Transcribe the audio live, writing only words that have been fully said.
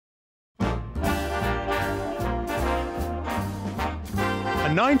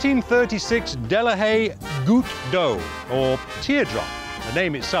1936 Delahaye Coupe or Teardrop. The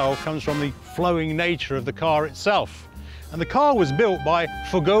name itself comes from the flowing nature of the car itself. And the car was built by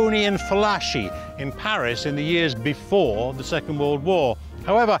Fogoni and Falaschi in Paris in the years before the Second World War.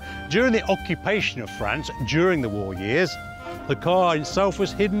 However, during the occupation of France during the war years, the car itself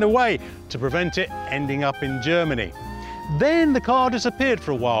was hidden away to prevent it ending up in Germany. Then the car disappeared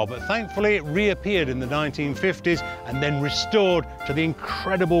for a while, but thankfully it reappeared in the 1950s and then restored to the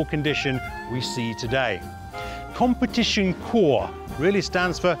incredible condition we see today. Competition Court really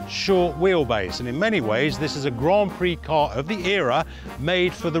stands for short wheelbase, and in many ways this is a Grand Prix car of the era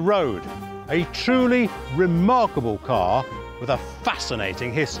made for the road. A truly remarkable car with a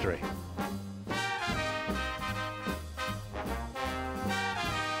fascinating history.